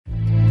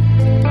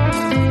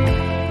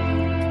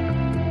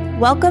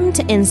Welcome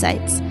to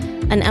Insights,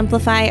 an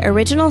Amplify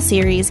original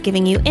series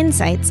giving you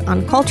insights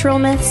on cultural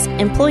myths,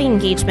 employee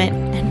engagement,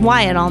 and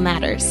why it all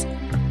matters.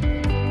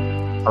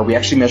 Are we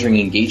actually measuring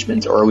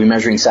engagement or are we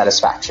measuring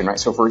satisfaction, right?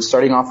 So if we're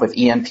starting off with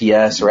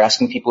eNPS or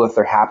asking people if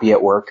they're happy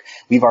at work,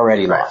 we've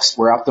already lost.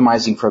 We're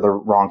optimizing for the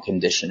wrong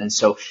condition. And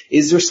so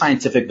is there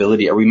scientific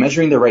validity? Are we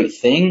measuring the right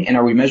thing, and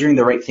are we measuring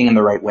the right thing in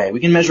the right way? We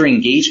can measure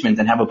engagement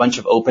and have a bunch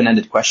of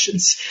open-ended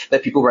questions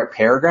that people write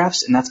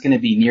paragraphs, and that's going to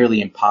be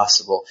nearly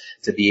impossible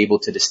to be able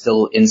to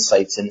distill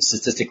insights and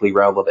statistically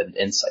relevant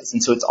insights.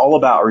 And so it's all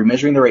about, are we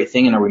measuring the right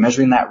thing, and are we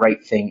measuring that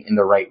right thing in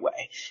the right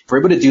way? If we're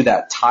able to do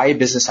that, tie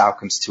business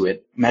outcomes to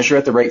it, measure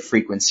at the right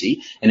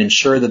frequency, and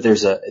ensure that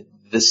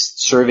this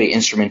survey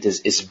instrument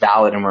is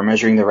valid and we're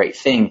measuring the right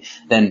thing,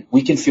 then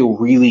we can feel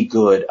really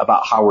good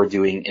about how we're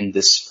doing in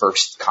this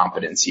first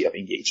competency of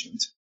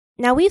engagement.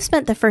 Now, we've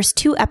spent the first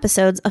 2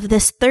 episodes of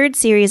this third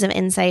series of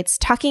insights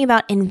talking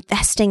about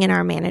investing in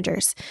our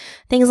managers,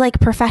 things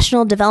like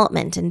professional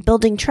development and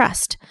building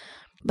trust.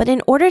 But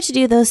in order to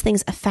do those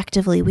things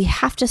effectively, we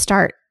have to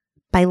start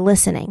by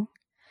listening.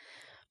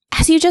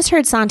 As you just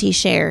heard Santi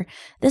share,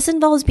 this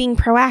involves being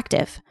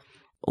proactive.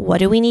 What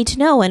do we need to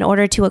know in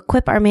order to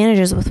equip our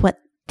managers with what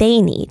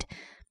they need?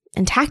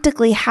 And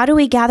tactically, how do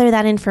we gather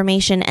that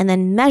information and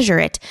then measure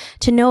it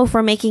to know if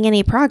we're making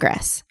any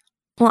progress?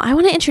 Well, I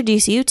want to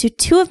introduce you to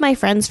 2 of my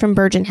friends from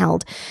Burgeon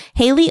Held,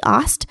 Haley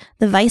Ost,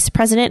 the Vice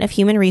President of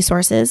Human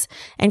Resources,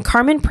 and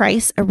Carmen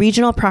Price, a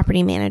Regional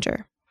Property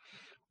Manager.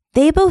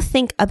 They both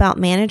think about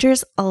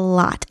managers a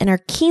lot and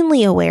are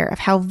keenly aware of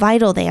how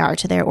vital they are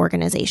to their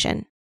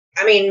organization.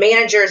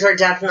 Managers are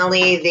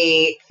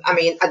definitely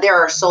there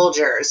are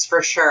soldiers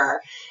for sure.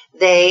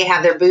 They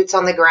have their boots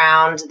on the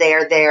ground. They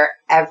are there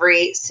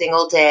every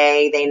single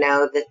day. They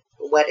know that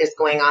what is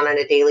going on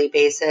a daily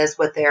basis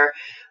with their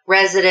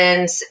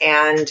residents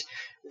and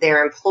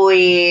their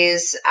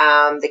employees,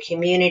 the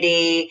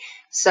community.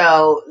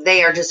 So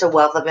they are just a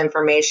wealth of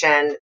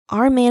information.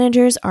 Our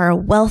managers are a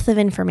wealth of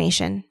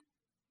information.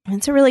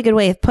 That's a really good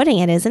way of putting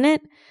it, isn't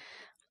it?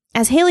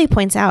 As Haley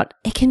points out,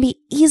 it can be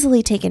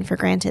easily taken for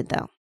granted,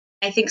 though.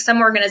 I think some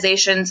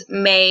organizations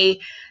may,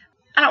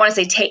 I don't want to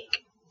say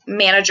take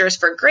managers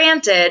for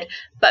granted,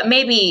 but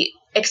maybe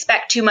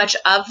expect too much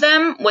of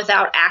them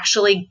without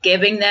actually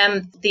giving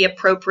them the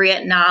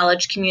appropriate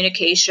knowledge,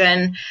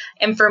 communication,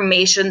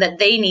 information that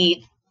they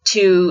need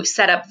to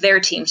set up their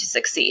team to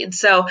succeed.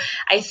 So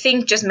I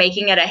think just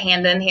making it a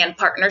hand-in-hand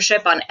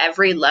partnership on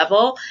every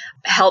level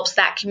helps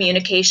that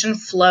communication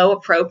flow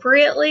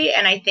appropriately.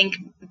 And I think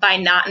by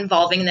not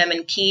involving them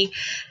in key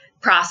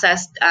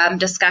process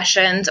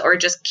discussions or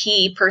just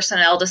key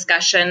personnel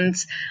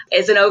discussions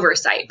is an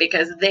oversight,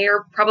 because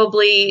they're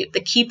probably the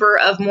keeper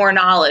of more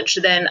knowledge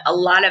than a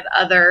lot of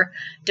other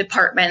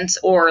departments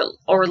or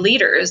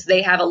leaders.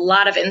 They have a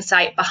lot of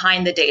insight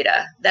behind the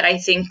data that I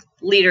think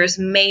leaders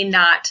may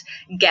not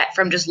get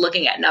from just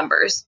looking at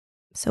numbers.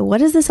 So what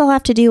does this all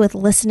have to do with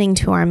listening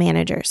to our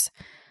managers?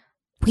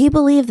 We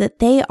believe that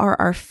they are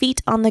our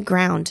feet on the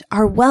ground,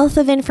 our wealth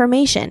of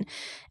information,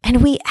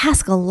 and we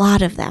ask a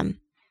lot of them.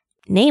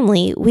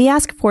 Namely, we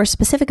ask for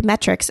specific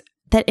metrics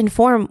that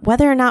inform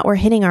whether or not we're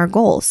hitting our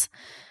goals.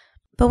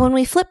 But when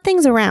we flip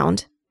things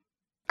around,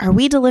 are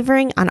we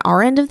delivering on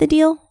our end of the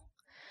deal?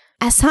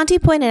 As Santi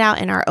pointed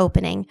out in our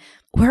opening,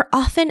 we're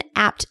often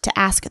apt to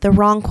ask the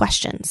wrong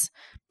questions.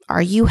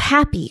 Are you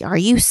happy? Are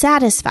you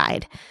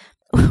satisfied?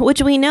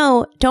 Which we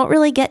know don't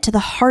really get to the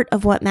heart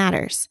of what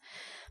matters.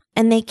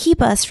 And they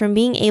keep us from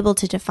being able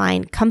to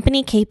define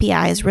company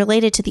KPIs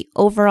related to the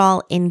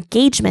overall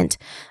engagement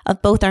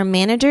of both our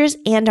managers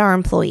and our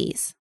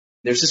employees.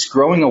 There's this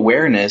growing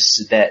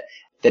awareness that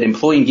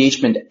employee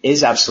engagement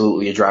is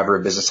absolutely a driver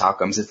of business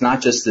outcomes. It's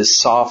not just this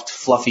soft,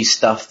 fluffy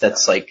stuff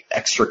that's like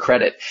extra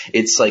credit.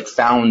 It's like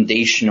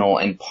foundational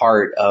and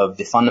part of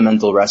the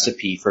fundamental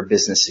recipe for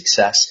business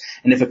success.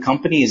 And if a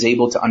company is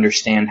able to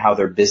understand how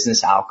their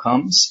business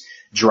outcomes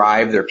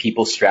drive their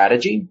people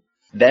strategy,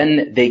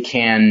 then they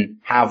can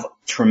have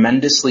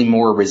tremendously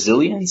more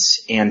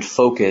resilience and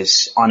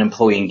focus on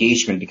employee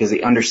engagement, because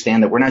they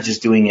understand that we're not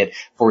just doing it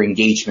for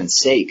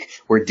engagement's sake.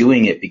 We're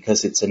doing it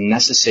because it's a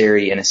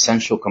necessary and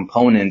essential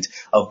component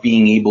of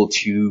being able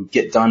to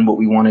get done what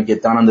we want to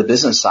get done on the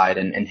business side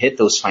and hit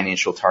those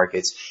financial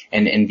targets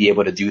and be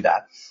able to do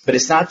that. But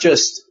it's not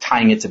just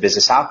tying it to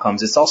business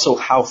outcomes. It's also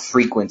how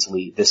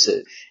frequently this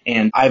is.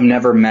 And I've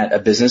never met a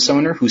business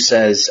owner who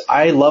says,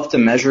 I love to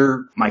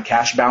measure my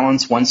cash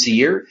balance once a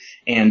year,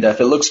 and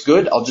if it looks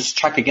good, I'll just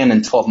check again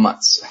in 12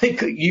 months.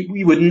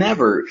 You would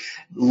never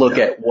look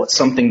at what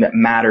something that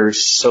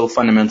matters so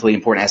fundamentally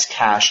important as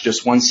cash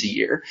just once a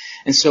year.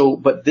 And so,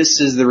 but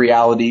this is the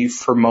reality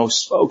for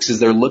most folks, is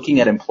they're looking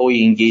at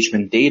employee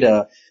engagement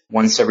data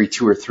once every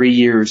 2 or 3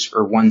 years,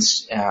 or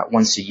once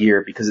a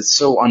year, because it's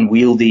so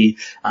unwieldy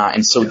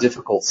and so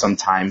difficult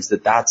sometimes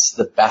that that's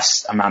the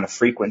best amount of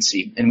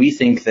frequency. And we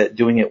think that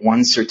doing it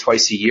once or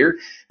twice a year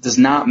does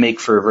not make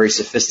for a very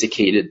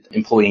sophisticated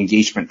employee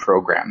engagement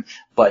program.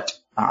 But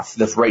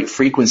the right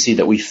frequency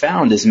that we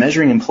found is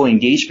measuring employee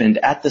engagement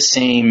at the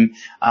same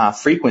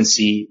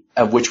frequency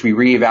of which we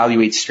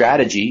reevaluate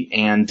strategy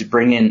and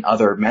bring in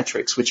other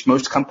metrics, which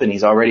most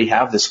companies already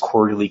have this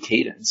quarterly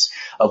cadence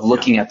of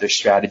looking at their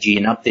strategy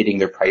and updating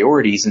their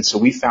priorities. And so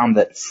we found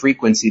that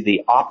frequency,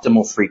 the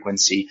optimal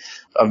frequency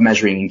of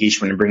measuring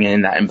engagement and bringing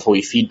in that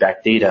employee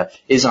feedback data,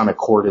 is on a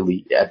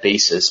quarterly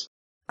basis.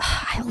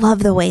 I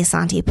love the way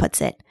Santi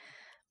puts it,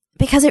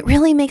 because it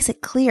really makes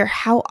it clear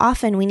how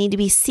often we need to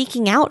be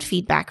seeking out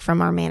feedback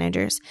from our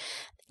managers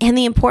and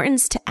the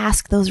importance to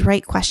ask those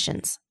right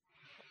questions.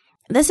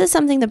 This is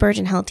something the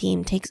Burgeon Health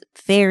team takes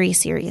very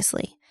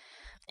seriously.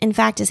 In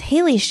fact, as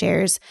Haley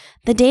shares,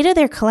 the data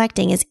they're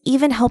collecting is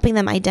even helping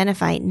them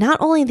identify not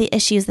only the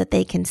issues that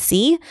they can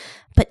see,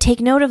 but take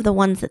note of the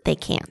ones that they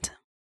can't.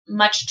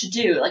 Much to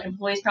do. Like,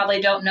 employees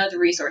probably don't know the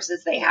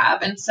resources they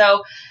have. And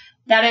so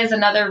that is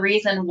another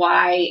reason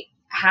why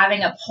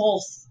having a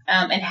pulse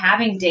and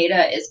having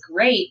data is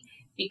great,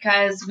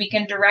 because we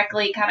can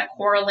directly kind of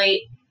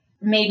correlate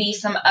maybe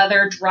some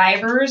other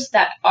drivers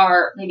that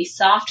are maybe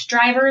soft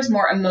drivers,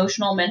 more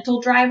emotional, mental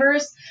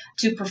drivers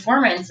to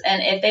performance.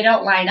 And if they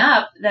don't line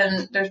up,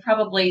 then there's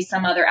probably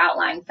some other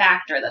outlying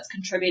factor that's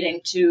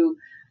contributing to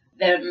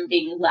them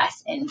being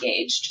less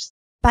engaged.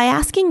 By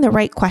asking the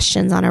right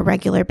questions on a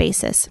regular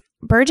basis,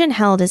 Burgeon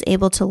Health is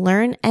able to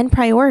learn and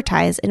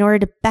prioritize in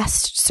order to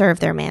best serve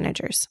their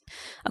managers.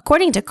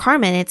 According to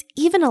Carmen, it's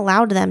even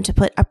allowed them to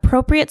put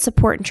appropriate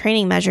support and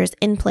training measures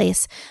in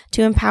place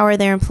to empower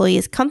their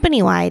employees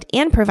company-wide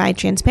and provide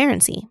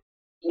transparency.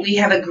 We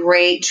have a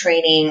great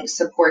training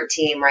support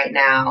team right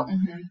now,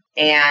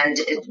 and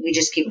we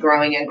just keep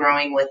growing and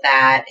growing with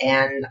that.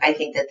 And I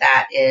think that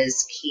that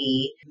is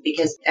key,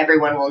 because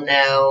everyone will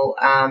know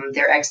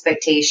their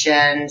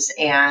expectations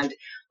and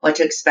what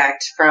to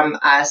expect from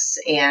us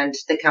and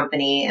the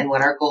company and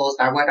what our goals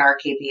are, what our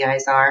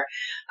KPIs are.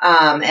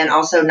 And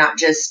also not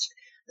just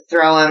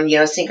throw them,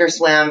 sink or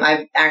swim.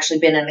 I've actually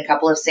been in a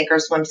couple of sink or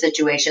swim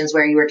situations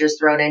where you were just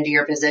thrown into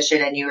your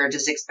position and you were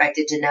just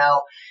expected to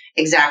know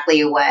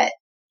exactly what,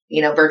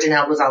 Burgeon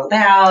Health was all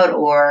about,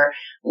 or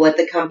what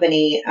the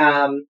company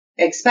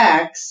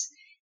expects.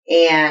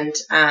 And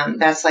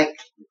that's like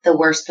the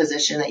worst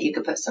position that you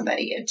could put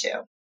somebody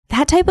into.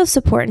 That type of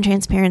support and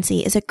transparency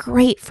is a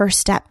great first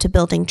step to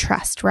building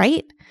trust,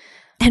 right?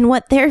 And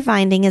what they're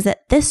finding is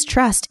that this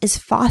trust is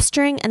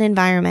fostering an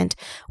environment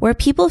where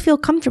people feel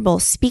comfortable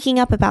speaking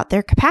up about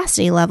their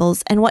capacity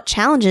levels and what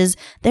challenges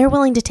they're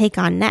willing to take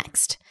on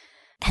next.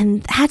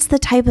 And that's the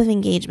type of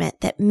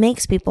engagement that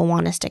makes people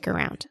want to stick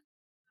around.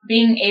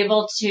 Being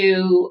able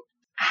to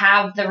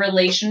have the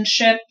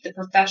relationship, the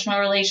professional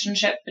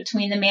relationship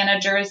between the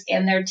managers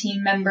and their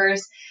team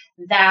members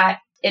that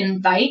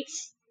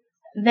invites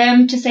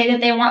them to say that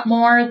they want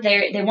more,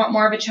 they want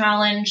more of a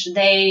challenge,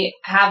 they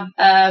have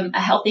a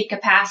healthy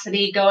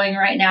capacity going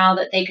right now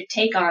that they could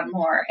take on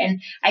more.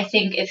 And I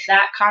think if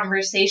that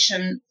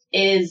conversation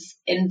is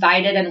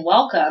invited and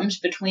welcomed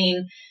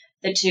between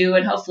the two,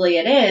 and hopefully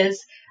it is,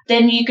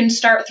 then you can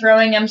start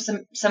throwing them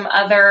some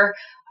other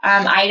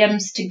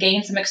items to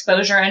gain some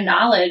exposure and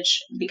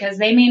knowledge, because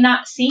they may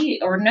not see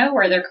or know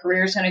where their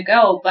career is going to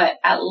go, but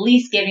at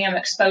least giving them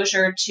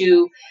exposure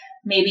to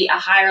maybe a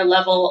higher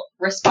level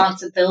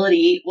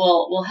responsibility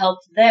will help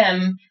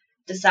them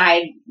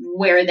decide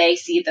where they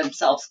see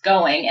themselves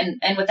going.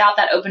 And without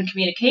that open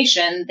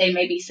communication, they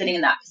may be sitting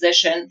in that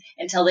position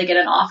until they get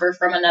an offer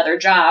from another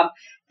job.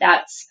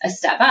 That's a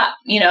step up.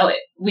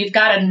 We've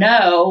got to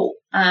know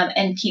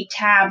and keep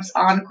tabs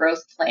on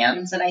growth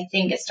plans. And I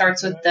think it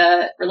starts with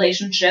the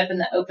relationship and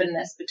the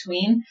openness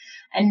between,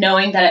 and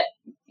knowing that,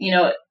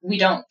 we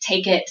don't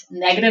take it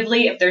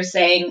negatively if they're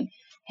saying,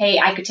 hey,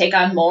 I could take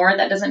on more.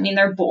 That doesn't mean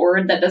they're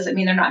bored. That doesn't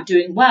mean they're not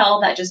doing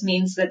well. That just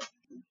means that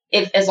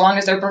as long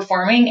as they're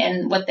performing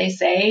and what they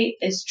say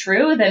is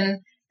true,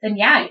 then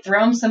yeah, throw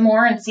them some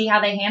more and see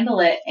how they handle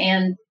it.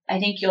 And I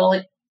think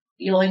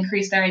you'll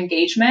increase their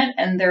engagement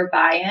and their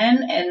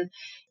buy-in, and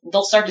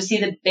they'll start to see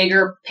the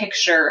bigger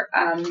picture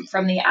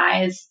from the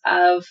eyes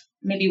of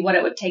maybe what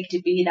it would take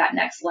to be that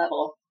next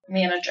level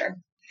manager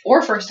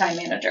or first-time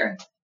manager.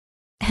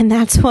 And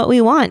that's what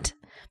we want.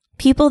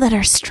 People that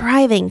are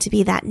striving to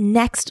be that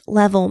next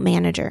level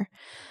manager.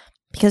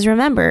 Because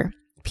remember,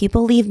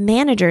 people leave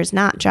managers,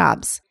 not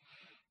jobs.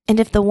 And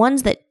if the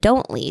ones that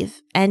don't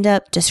leave end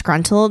up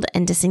disgruntled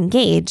and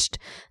disengaged,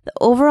 the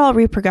overall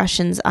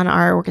repercussions on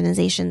our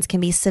organizations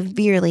can be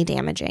severely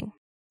damaging.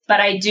 But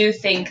I do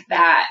think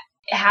that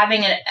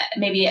having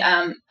maybe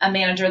a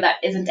manager that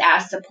isn't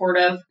as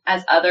supportive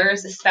as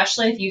others,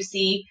 especially if you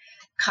see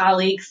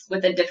colleagues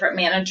with a different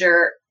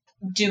manager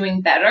doing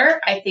better,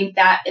 I think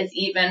that is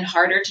even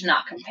harder to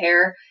not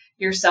compare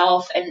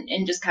yourself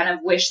and just kind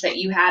of wish that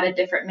you had a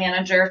different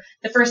manager.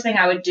 The first thing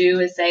I would do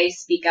is say,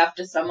 speak up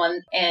to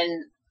someone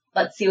and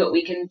let's see what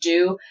we can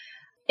do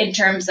in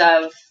terms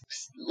of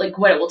like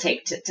what it will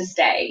take to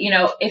stay.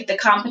 If the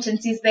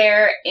competency's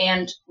there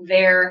and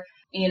they're,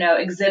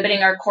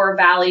 exhibiting our core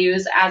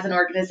values as an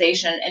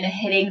organization and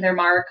hitting their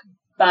mark,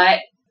 but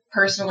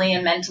personally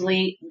and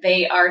mentally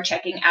they are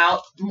checking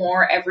out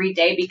more every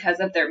day because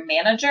of their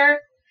manager,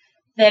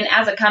 then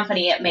as a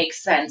company, it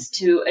makes sense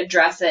to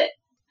address it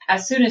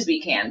as soon as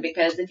we can.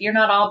 Because if you're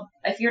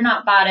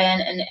not bought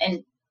in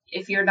and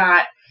if you're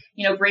not,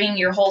 bringing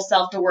your whole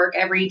self to work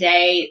every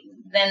day,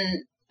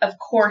 then of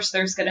course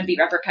there's going to be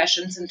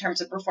repercussions in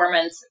terms of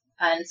performance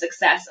and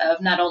success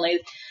of not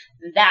only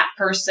that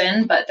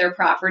person, but their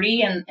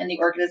property and the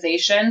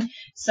organization.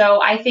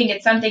 So I think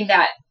it's something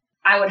that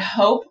I would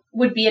hope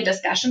would be a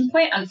discussion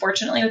point.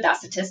 Unfortunately, with that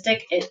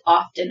statistic, it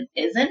often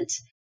isn't.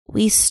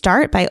 We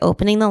start by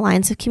opening the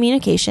lines of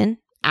communication,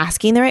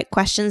 asking the right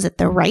questions at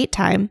the right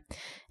time,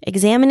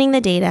 examining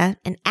the data,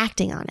 and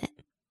acting on it.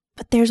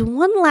 But there's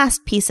one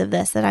last piece of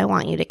this that I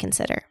want you to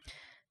consider.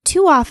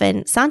 Too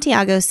often,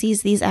 Santiago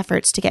sees these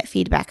efforts to get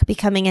feedback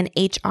becoming an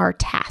HR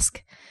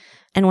task.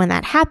 And when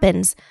that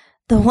happens,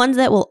 the ones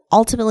that will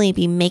ultimately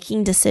be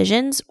making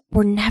decisions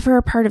were never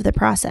a part of the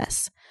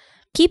process.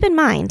 Keep in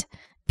mind,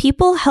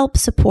 people help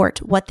support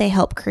what they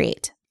help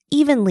create,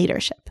 even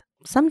leadership,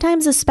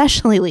 sometimes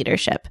especially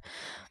leadership.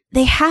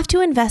 They have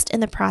to invest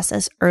in the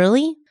process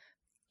early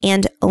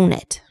and own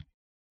it.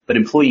 But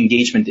employee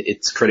engagement,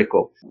 it's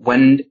critical.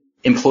 When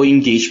employee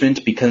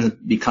engagement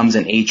becomes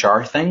an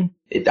HR thing,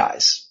 it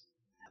dies.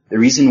 The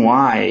reason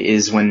why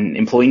is when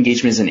employee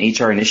engagement is an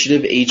HR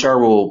initiative, HR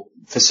will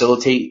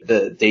facilitate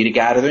the data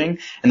gathering,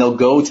 and they'll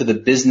go to the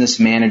business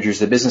managers,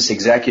 the business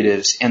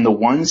executives, and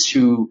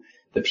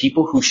the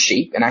people who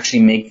shape and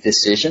actually make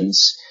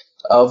decisions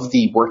of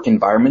the work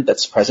environment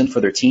that's present for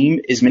their team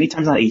is many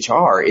times not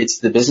HR. It's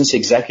the business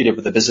executive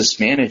or the business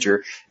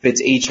manager.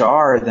 If it's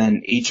HR,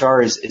 then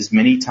HR is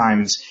many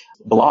times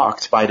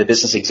blocked by the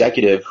business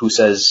executive who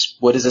says,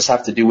 what does this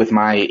have to do with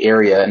my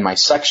area and my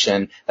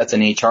section? That's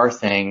an HR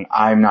thing.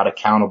 I'm not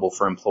accountable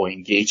for employee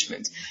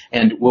engagement.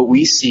 And what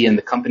we see in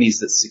the companies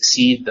that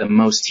succeed the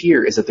most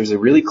here is that there's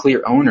really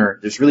clear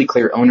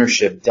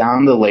ownership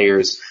down the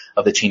layers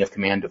of the chain of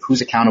command of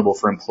who's accountable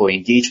for employee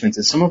engagement.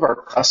 And some of our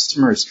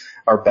customers,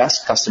 our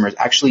best customers,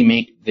 actually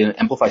make the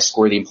Amplify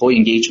score, the employee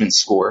engagement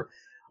score,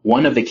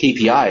 one of the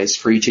KPIs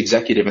for each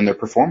executive in their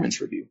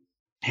performance review.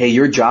 Hey,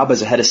 your job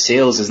as a head of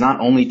sales is not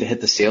only to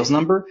hit the sales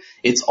number,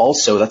 it's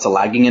also, that's a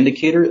lagging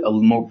indicator.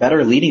 A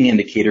better leading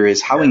indicator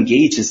is how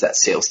engaged is that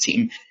sales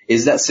team?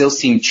 Is that sales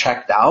team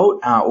checked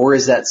out, or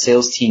is that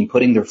sales team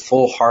putting their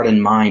full heart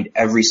and mind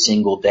every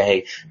single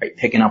day, right?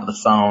 Picking up the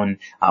phone,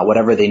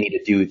 whatever they need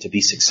to do to be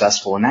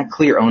successful. And that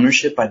clear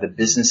ownership by the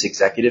business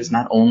executives,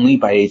 not only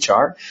by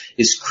HR,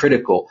 is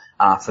critical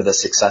for the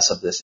success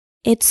of this.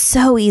 It's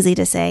so easy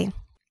to say,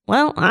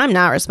 well, I'm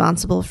not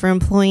responsible for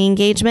employee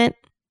engagement,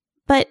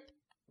 but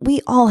we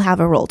all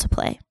have a role to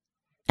play,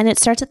 and it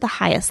starts at the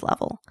highest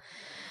level.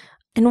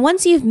 And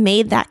once you've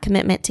made that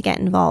commitment to get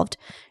involved,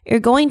 you're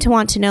going to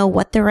want to know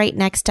what the right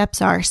next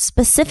steps are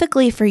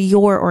specifically for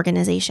your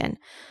organization.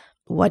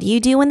 What do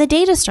you do when the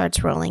data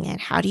starts rolling in?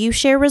 How do you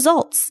share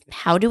results?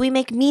 How do we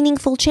make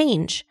meaningful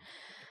change?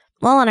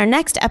 Well, on our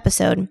next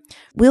episode,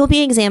 we'll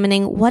be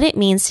examining what it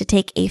means to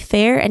take a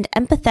fair and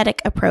empathetic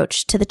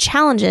approach to the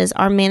challenges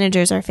our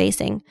managers are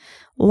facing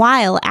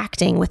while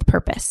acting with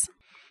purpose.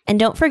 And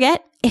don't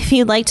forget, if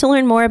you'd like to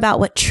learn more about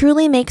what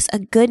truly makes a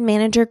good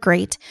manager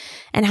great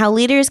and how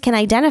leaders can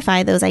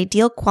identify those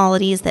ideal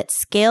qualities that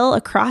scale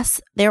across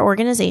their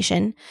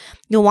organization,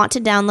 you'll want to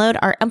download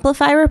our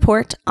Amplify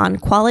report on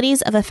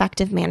qualities of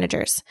effective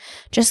managers.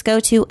 Just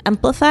go to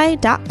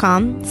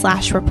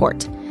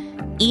amplify.com/report.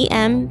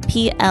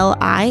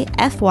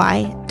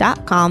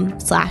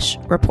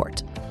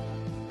 EMPLIFY.com/report.